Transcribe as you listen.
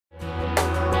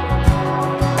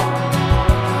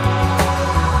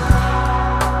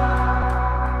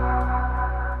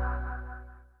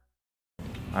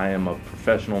I am a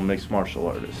professional mixed martial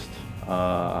artist.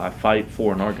 I fight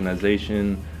for an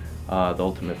organization, the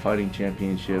Ultimate Fighting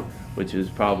Championship, which is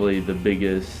probably the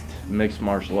biggest mixed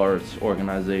martial arts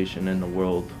organization in the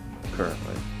world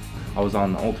currently. I was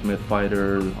on The Ultimate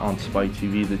Fighter on Spike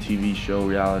TV, the TV show,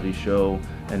 reality show,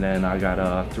 and then I got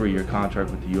a 3-year contract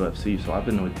with the UFC. So I've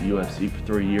been with the UFC for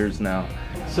 3 years now.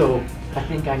 So I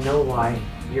think I know why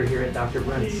you're here at Dr.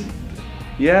 Brent's.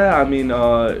 Yeah, I mean,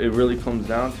 it really comes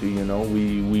down to,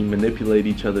 we manipulate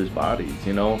each other's bodies,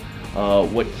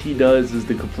 What he does is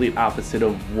the complete opposite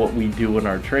of what we do in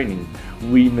our training.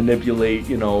 We manipulate,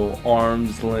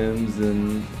 arms, limbs,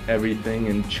 and everything,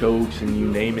 and chokes, and you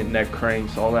name it, neck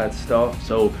cranks, all that stuff.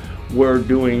 So we're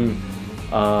doing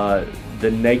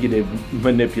the negative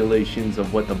manipulations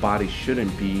of what the body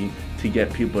shouldn't be to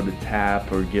get people to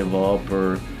tap or give up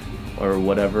or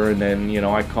whatever. And then,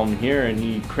 I come here and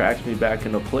he cracks me back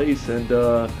into place and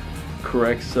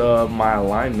corrects my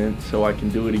alignment so I can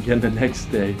do it again the next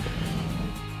day.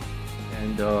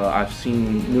 And I've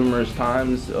seen numerous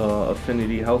times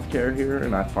Affinity Healthcare here,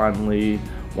 and I finally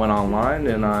went online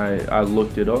and I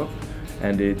looked it up,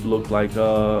 and it looked like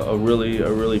a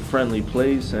really friendly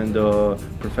place and a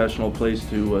professional place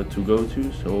to go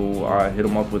to. So I hit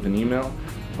him up with an email,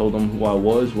 told him who I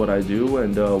was, what I do,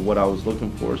 and what I was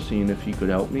looking for, seeing if he could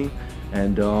help me.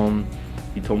 And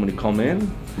he told me to come in.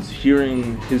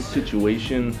 Hearing his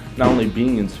situation, not only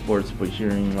being in sports, but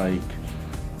hearing like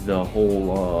the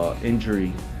whole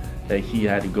injury that he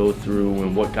had to go through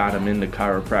and what got him into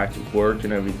chiropractic work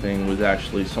and everything was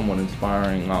actually somewhat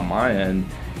inspiring on my end.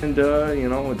 And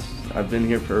I've been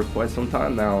here for quite some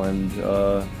time now, and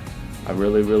I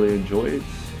really enjoy it.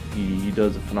 He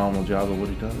does a phenomenal job at what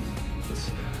he does.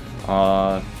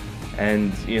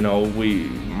 And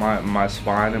my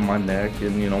spine and my neck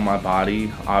and my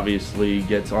body obviously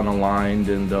gets unaligned,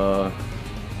 and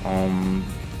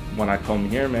when I come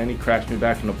here, man, he cracks me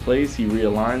back into place, he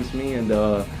realigns me, and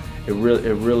it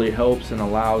really helps and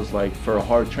allows, like, for a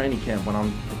hard training camp when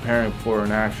I'm preparing for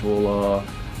an actual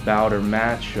bout or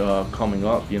match coming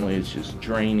up, it's just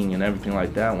draining and everything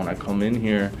like that. When I come in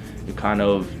here, it kind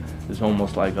of is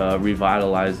almost like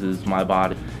revitalizes my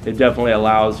body. It definitely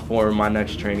allows for my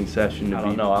next training session to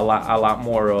be, a lot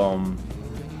more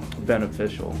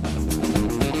beneficial.